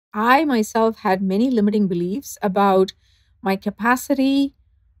I myself had many limiting beliefs about my capacity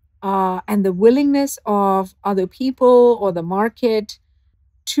and the willingness of other people or the market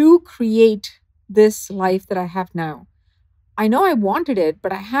to create this life that I have now. I know I wanted it,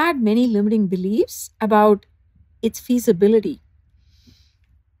 but I had many limiting beliefs about its feasibility.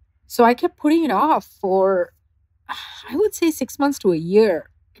 So I kept putting it off for, I would say, 6 months to a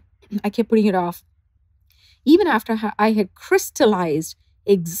year. I kept putting it off. Even after I had crystallized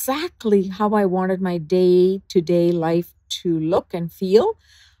exactly how I wanted my day to day life to look and feel,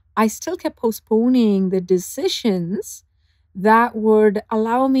 I still kept postponing the decisions that would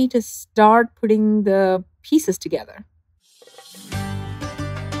allow me to start putting the pieces together.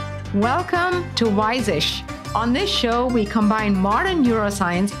 Welcome to Wise-ish. On this show, we combine modern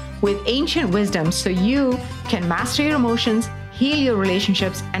neuroscience with ancient wisdom so you can master your emotions, heal your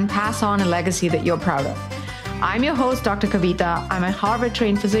relationships, and pass on a legacy that you're proud of. I'm your host, Dr. Kavita. I'm a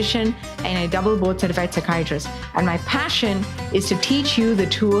Harvard-trained physician and a double board-certified psychiatrist. And my passion is to teach you the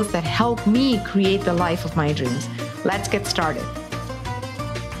tools that help me create the life of my dreams. Let's get started.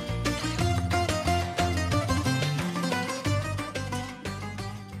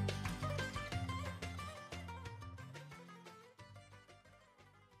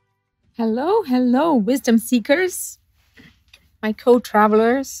 Hello, wisdom seekers, my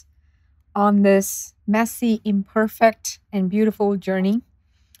co-travelers on this messy, imperfect, and beautiful journey.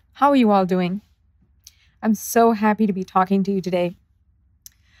 How are you all doing? I'm so happy to be talking to you today.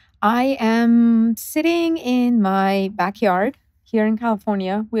 I am sitting in my backyard here in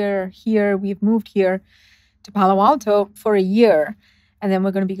California. We've moved here to Palo Alto for a year, and then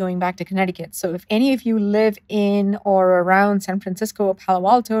we're going to be going back to Connecticut. So if any of you live in or around San Francisco or Palo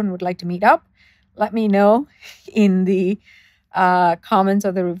Alto and would like to meet up, let me know in the comments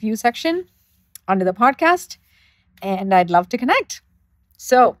or the review section under the podcast, and I'd love to connect.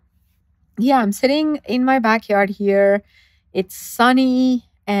 So yeah, I'm sitting in my backyard here. It's sunny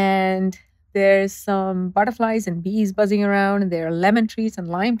and there's some butterflies and bees buzzing around, and there are lemon trees and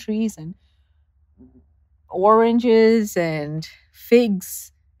lime trees and oranges and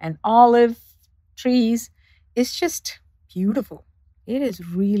figs and olive trees. It's just beautiful. It is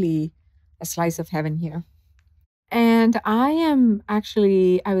really a slice of heaven here. And I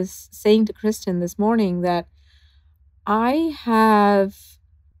was saying to Kristen this morning that I have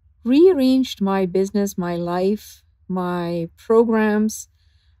rearranged my business, my life, my programs,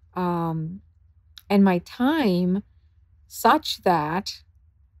 and my time such that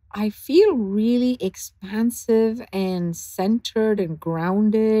I feel really expansive and centered and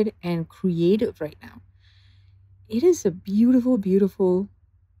grounded and creative right now. It is a beautiful, beautiful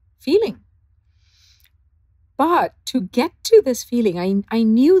feeling. But to get to this feeling, I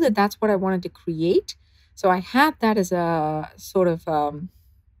knew that that's what I wanted to create. So I had that as a sort of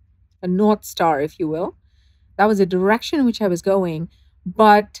a North Star, if you will. That was the direction in which I was going.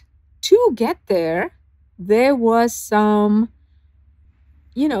 But to get there, there was some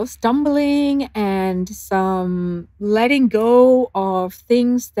stumbling and some letting go of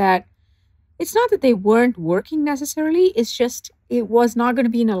things that it's not that they weren't working necessarily. It's just it was not going to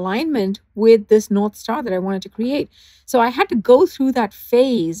be in alignment with this North Star that I wanted to create. So I had to go through that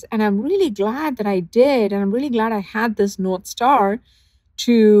phase, and I'm really glad that I did. And I'm really glad I had this North Star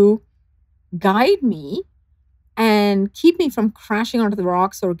to guide me and keep me from crashing onto the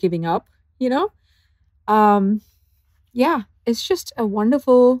rocks or giving up, Yeah, it's just a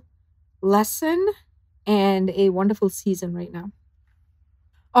wonderful lesson and a wonderful season right now.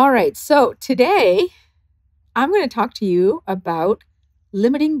 All right, so today I'm going to talk to you about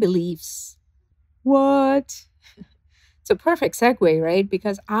limiting beliefs. What? It's a perfect segue, right?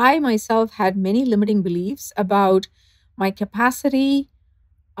 Because I myself had many limiting beliefs about my capacity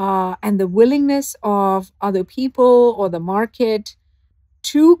and the willingness of other people or the market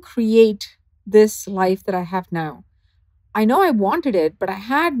to create this life that I have now. I know I wanted it, but I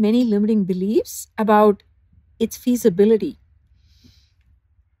had many limiting beliefs about its feasibility.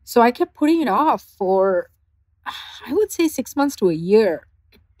 So I kept putting it off for, I would say, 6 months to a year.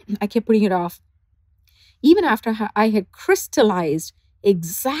 I kept putting it off. Even after I had crystallized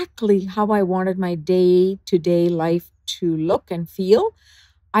exactly how I wanted my day to day life to look and feel,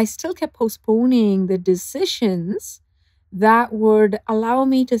 I still kept postponing the decisions that would allow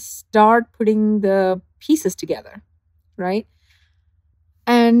me to start putting the pieces together, right?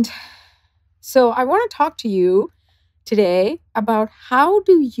 And so I want to talk to you today about how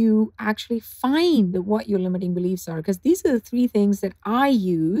do you actually find what your limiting beliefs are, because these are the three things that I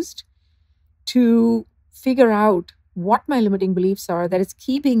used to figure out what my limiting beliefs are that is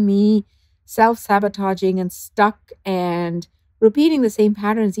keeping me self-sabotaging and stuck and repeating the same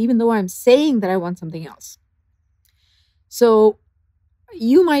patterns, even though I'm saying that I want something else. So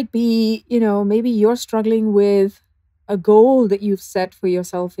you might be, maybe you're struggling with a goal that you've set for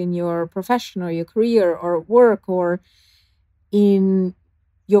yourself in your profession or your career or work, or in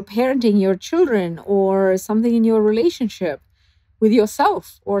your parenting your children, or something in your relationship with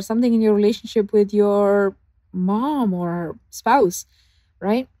yourself, or something in your relationship with your mom or spouse,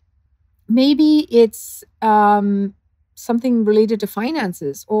 right? Maybe it's something related to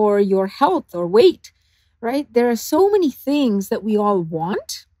finances or your health or weight, right? There are so many things that we all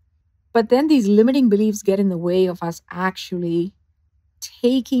want, but then these limiting beliefs get in the way of us actually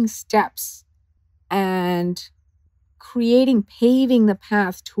taking steps and paving the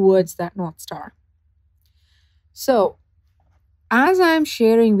path towards that North Star. So, as I'm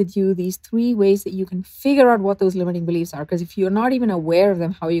sharing with you these 3 ways that you can figure out what those limiting beliefs are, because if you're not even aware of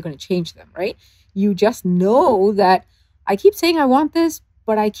them, how are you going to change them, right? You just know that I keep saying I want this,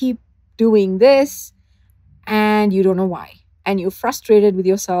 but I keep doing this, and you don't know why. And you're frustrated with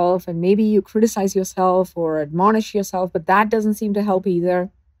yourself, and maybe you criticize yourself or admonish yourself, but that doesn't seem to help either.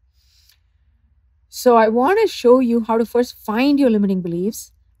 So I want to show you how to first find your limiting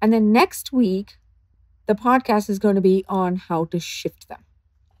beliefs. And then next week, the podcast is going to be on how to shift them.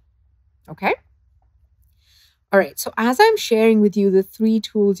 Okay? All right. So as I'm sharing with you the 3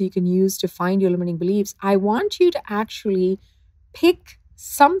 tools you can use to find your limiting beliefs, I want you to actually pick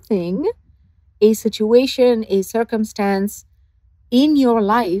something, a situation, a circumstance in your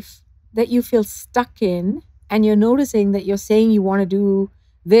life that you feel stuck in, and you're noticing that you're saying you want to do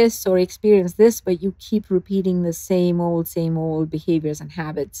this or experience this, but you keep repeating the same old behaviors and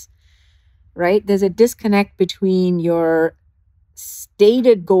habits, right? There's a disconnect between your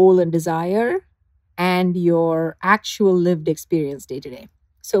stated goal and desire and your actual lived experience day to day.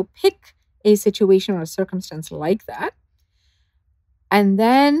 So pick a situation or a circumstance like that, and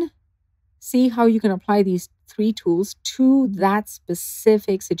then see how you can apply these 3 tools to that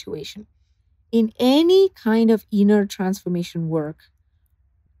specific situation. In any kind of inner transformation work,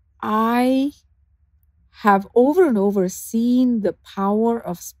 I have over and over seen the power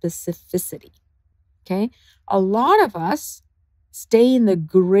of specificity. Okay. A lot of us stay in the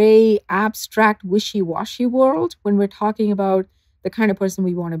gray, abstract, wishy-washy world when we're talking about the kind of person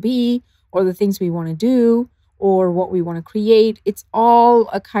we want to be, or the things we want to do, or what we want to create. It's all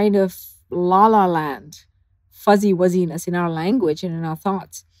a kind of la-la land, fuzzy wuzziness in our language and in our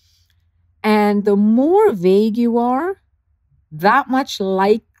thoughts. And the more vague you are, that much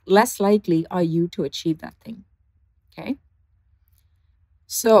less likely are you to achieve that thing. Okay?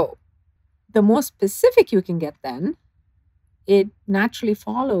 So the more specific you can get then, it naturally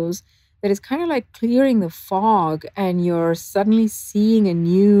follows that it's kind of like clearing the fog and you're suddenly seeing a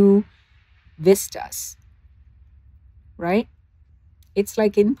new vistas, right? It's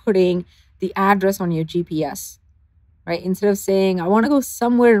like inputting the address on your GPS, right? Instead of saying, I want to go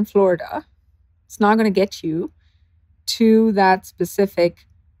somewhere in Florida, it's not going to get you to that specific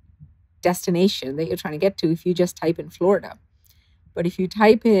destination that you're trying to get to if you just type in Florida. But if you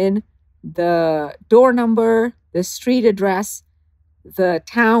type in the door number, the street address, the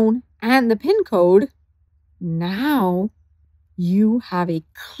town, and the PIN code, now you have a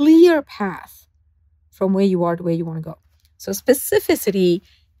clear path from where you are to where you want to go. So specificity,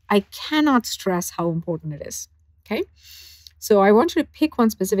 I cannot stress how important it is. Okay. So I want you to pick one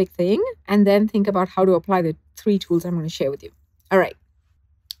specific thing and then think about how to apply the 3 tools I'm going to share with you. All right.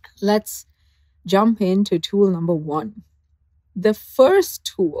 Let's jump into tool number 1. The first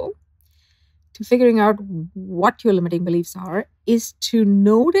tool to figuring out what your limiting beliefs are is to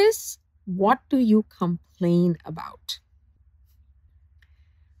notice, what do you complain about?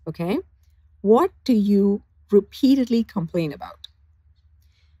 Okay? What do you repeatedly complain about?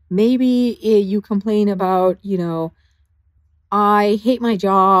 Maybe you complain about, I hate my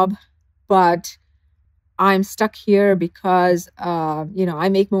job, but I'm stuck here because, I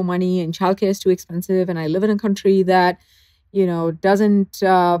make more money and childcare is too expensive, and I live in a country that, doesn't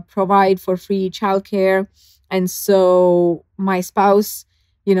provide for free childcare. And so my spouse,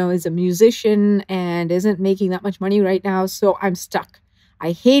 is a musician and isn't making that much money right now. So I'm stuck.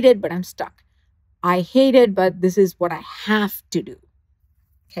 I hate it, but I'm stuck. I hate it, but this is what I have to do.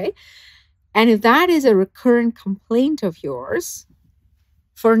 Okay. And if that is a recurrent complaint of yours,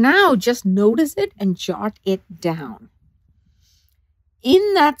 for now, just notice it and jot it down.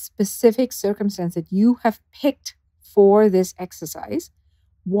 In that specific circumstance that you have picked for this exercise,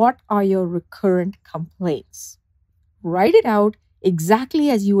 what are your recurrent complaints? Write it out exactly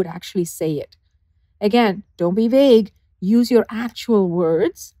as you would actually say it. Again, don't be vague. Use your actual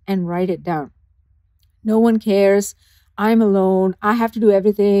words and write it down. No one cares I'm alone. I have to do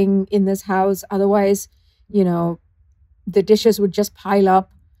everything in this house. Otherwise, the dishes would just pile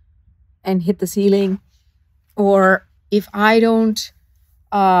up and hit the ceiling. Or if I don't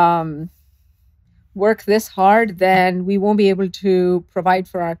work this hard, then we won't be able to provide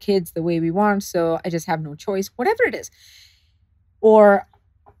for our kids the way we want. So I just have no choice, whatever it is. Or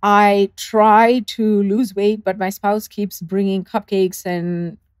I try to lose weight, but my spouse keeps bringing cupcakes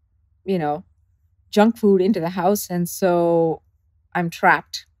and, junk food into the house. And so I'm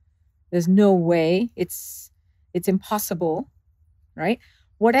trapped. There's no way. It's impossible, right?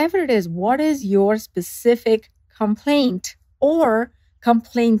 Whatever it is, what is your specific complaint or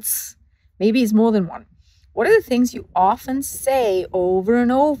complaints? Maybe it's more than one. What are the things you often say over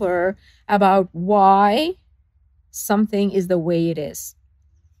and over about why something is the way it is,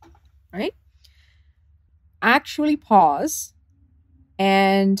 right? Actually pause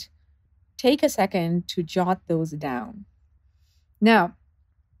and take a second to jot those down. Now,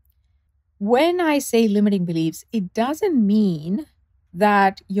 when I say limiting beliefs, it doesn't mean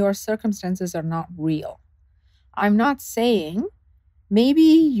that your circumstances are not real. I'm not saying maybe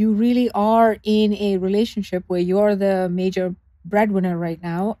you really are in a relationship where you're the major breadwinner right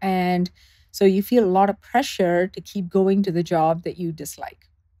now, and so you feel a lot of pressure to keep going to the job that you dislike.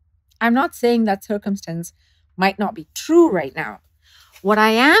 I'm not saying that circumstance might not be true right now. What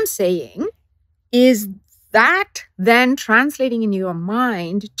I am saying is that then translating in your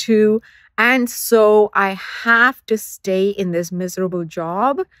mind to, and so I have to stay in this miserable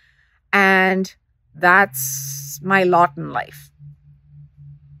job, and that's my lot in life.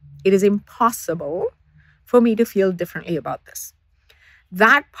 It is impossible for me to feel differently about this.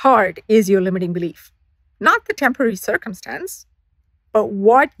 That part is your limiting belief, not the temporary circumstance, but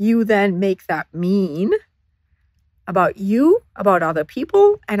what you then make that mean about you, about other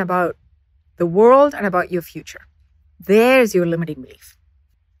people, and about the world, and about your future. There's your limiting belief.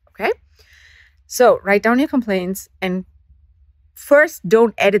 Okay? So write down your complaints, and first,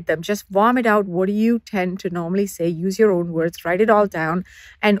 don't edit them. Just vomit out what do you tend to normally say. Use your own words. Write it all down.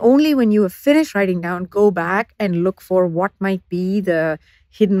 And only when you have finished writing down, go back and look for what might be the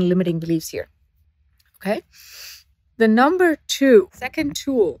hidden limiting beliefs here. Okay? The second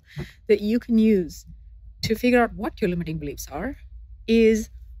tool that you can use to figure out what your limiting beliefs are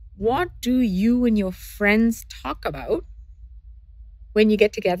is, what do you and your friends talk about when you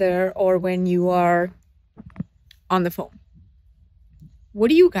get together or when you are on the phone? What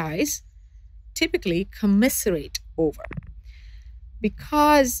do you guys typically commiserate over?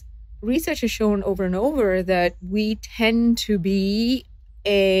 Because research has shown over and over that we tend to be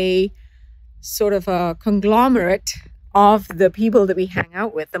a sort of a conglomerate of the people that we hang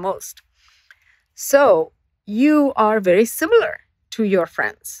out with the most. So you are very similar to your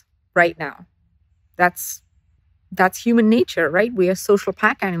friends right now. That's human nature, right? We are social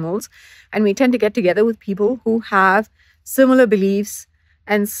pack animals, and we tend to get together with people who have similar beliefs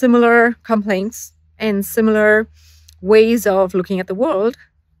and similar complaints and similar ways of looking at the world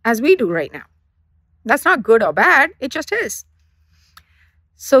as we do right now. That's not good or bad. It just is.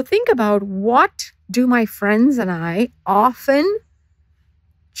 So think about, what do my friends and I often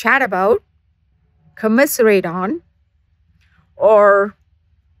chat about, commiserate on, or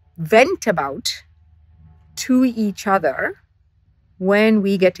vent about to each other when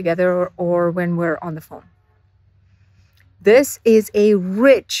we get together or when we're on the phone? This is a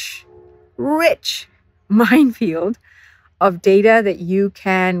rich minefield of data that you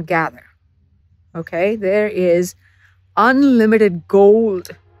can gather. Okay, there is unlimited gold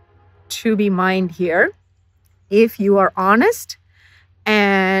to be mined here if you are honest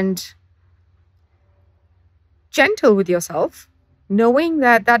and gentle with yourself, knowing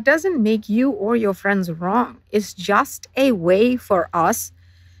that that doesn't make you or your friends wrong. It's just a way for us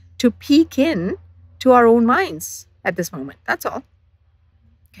to peek in to our own minds at this moment. That's all.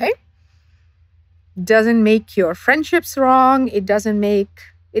 Okay? Doesn't make your friendships wrong. It doesn't mean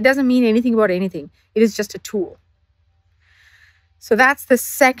anything about anything. It is just a tool. So that's the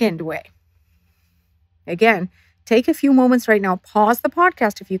second way. Again, take a few moments right now. Pause the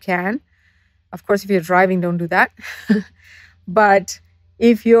podcast if you can. Of course, if you're driving, don't do that. But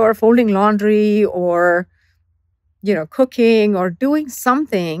if you're folding laundry or, cooking or doing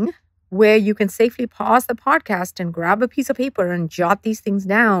something where you can safely pause the podcast and grab a piece of paper and jot these things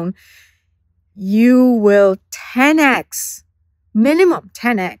down, you will 10x, minimum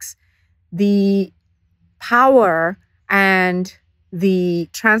 10x, the power and the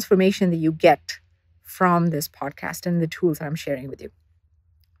transformation that you get from this podcast and the tools that I'm sharing with you.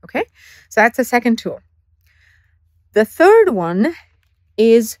 Okay, so that's the second tool. The third one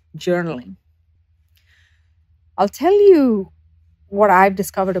is journaling. I'll tell you what I've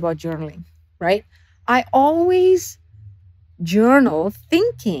discovered about journaling, right? I always journal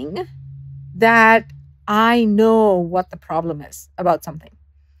thinking that I know what the problem is about something.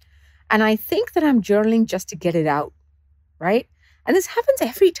 And I think that I'm journaling just to get it out, right? And this happens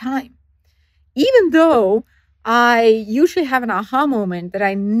every time. Even though I usually have an aha moment that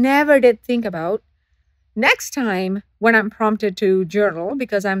I never did think about, next time when I'm prompted to journal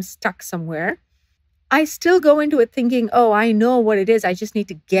because I'm stuck somewhere, I still go into it thinking, oh, I know what it is. I just need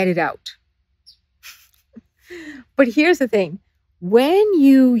to get it out. But here's the thing. When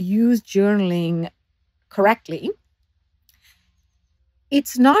you use journaling correctly,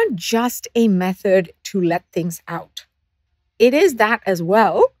 it's not just a method to let things out. It is that as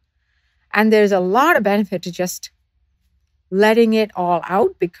well. And there's a lot of benefit to just letting it all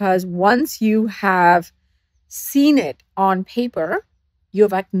out, because once you have seen it on paper,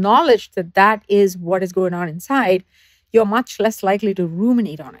 you've acknowledged that that is what is going on inside, you're much less likely to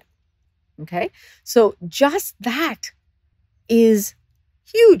ruminate on it. Okay? So just that is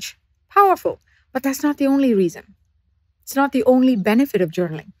huge, powerful, but that's not the only reason. It's not the only benefit of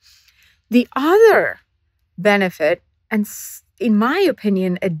journaling. The other benefit, and in my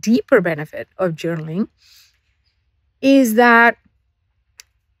opinion, a deeper benefit of journaling, is that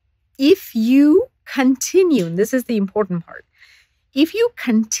if you continue, and this is the important part, if you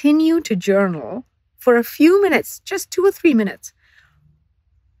continue to journal for a few minutes, just 2 or 3 minutes,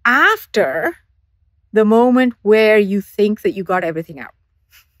 after the moment where you think that you got everything out,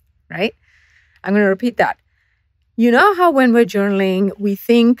 right? I'm going to repeat that. You know how when we're journaling, we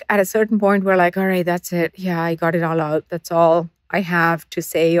think at a certain point, we're like, all right, that's it. Yeah, I got it all out. That's all I have to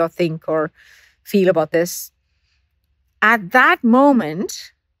say or think or feel about this. At that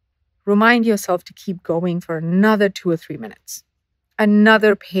moment, remind yourself to keep going for another 2 or 3 minutes,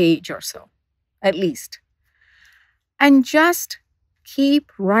 another page or so, at least. And just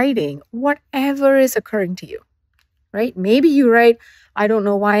keep writing whatever is occurring to you, right? Maybe you write, I don't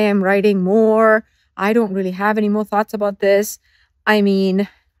know why I'm writing more. I don't really have any more thoughts about this. I mean,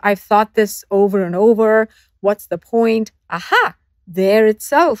 I've thought this over and over. What's the point? Aha, there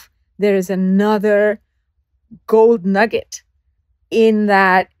itself. There is another gold nugget in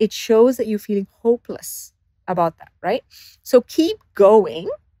that it shows that you're feeling hopeless about that, right? So keep going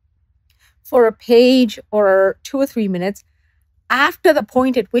for a page or 2 or 3 minutes after the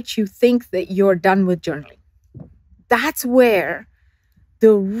point at which you think that you're done with journaling. That's where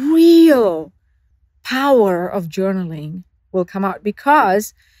the real power of journaling will come out,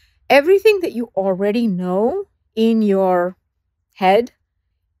 because everything that you already know in your head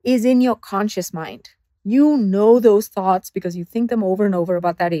is in your conscious mind. You know those thoughts because you think them over and over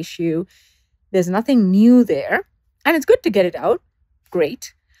about that issue. There's nothing new there, and it's good to get it out.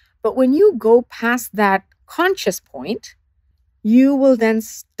 Great. But when you go past that conscious point, you will then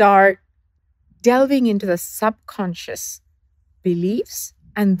start delving into the subconscious beliefs,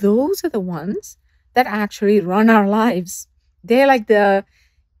 and those are the ones that actually run our lives. They're like the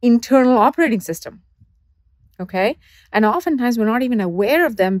internal operating system. Okay? And oftentimes we're not even aware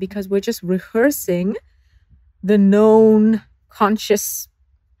of them because we're just rehearsing the known conscious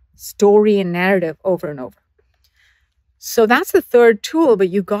story and narrative over and over. So that's the third tool, but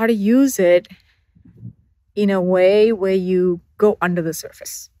you got to use it in a way where you go under the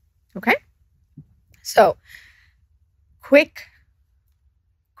surface. Okay? So, quick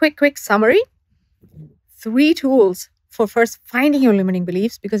summary. 3 tools for first finding your limiting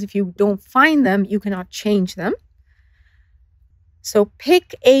beliefs, because if you don't find them, you cannot change them. So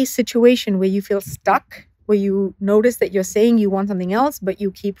pick a situation where you feel stuck, where you notice that you're saying you want something else, but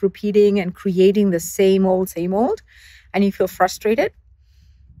you keep repeating and creating the same old, and you feel frustrated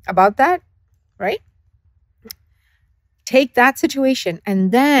about that, right? Take that situation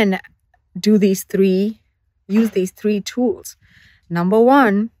and then use these 3 tools. Number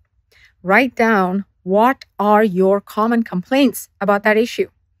 1, write down what are your common complaints about that issue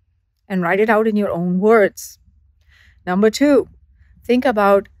and write it out in your own words. Number 2, think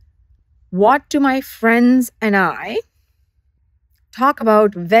about, what do my friends and I talk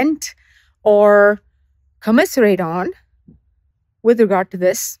about, vent, or commiserate on with regard to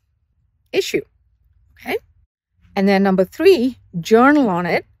this issue? Okay. And then number 3, journal on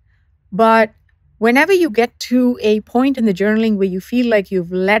it. But whenever you get to a point in the journaling where you feel like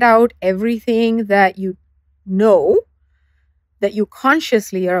you've let out everything that you know, that you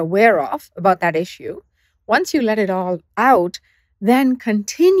consciously are aware of about that issue, once you let it all out, then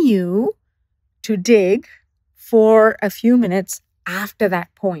continue to dig for a few minutes after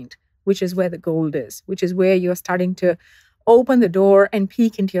that point, which is where the gold is, which is where you're starting to open the door and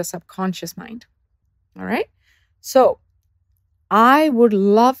peek into your subconscious mind. All right? So I would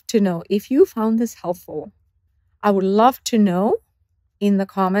love to know if you found this helpful. I would love to know in the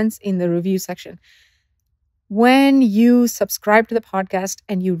comments, in the review section. When you subscribe to the podcast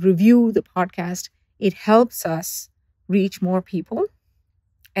and you review the podcast, it helps us reach more people.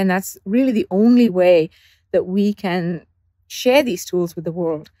 And that's really the only way that we can share these tools with the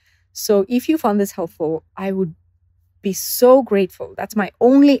world. So if you found this helpful, I would be so grateful. That's my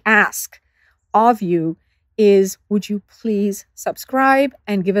only ask of you is, would you please subscribe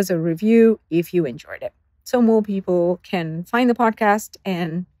and give us a review if you enjoyed it, so more people can find the podcast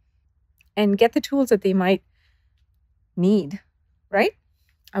and get the tools that they might need, right?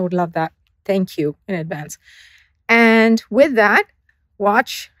 I would love that. Thank you in advance. And with that,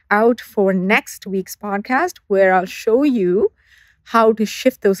 watch out for next week's podcast where I'll show you how to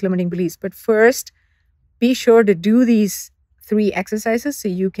shift those limiting beliefs. But first, be sure to do these 3 exercises so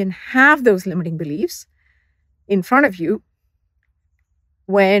you can have those limiting beliefs in front of you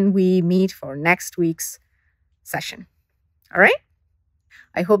when we meet for next week's session. All right?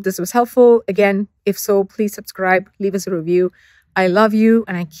 I hope this was helpful. Again, if so, please subscribe, leave us a review. I love you,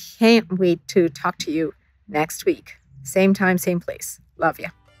 and I can't wait to talk to you next week. Same time, same place. Love you.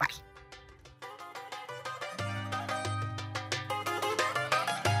 Bye.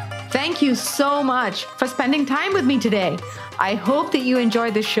 Thank you so much for spending time with me today. I hope that you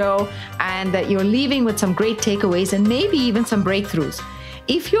enjoyed the show and that you're leaving with some great takeaways and maybe even some breakthroughs.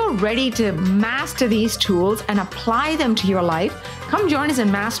 If you're ready to master these tools and apply them to your life, come join us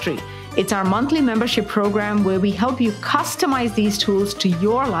in Mastery. It's our monthly membership program where we help you customize these tools to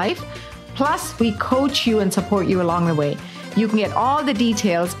your life. Plus, we coach you and support you along the way. You can get all the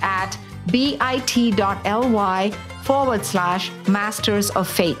details at bit.ly/Masters of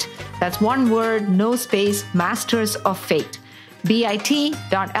Fate. That's one word, no space, Masters of Fate.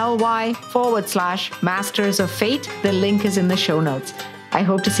 bit.ly/Masters of Fate. The link is in the show notes. I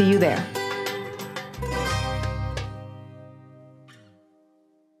hope to see you there.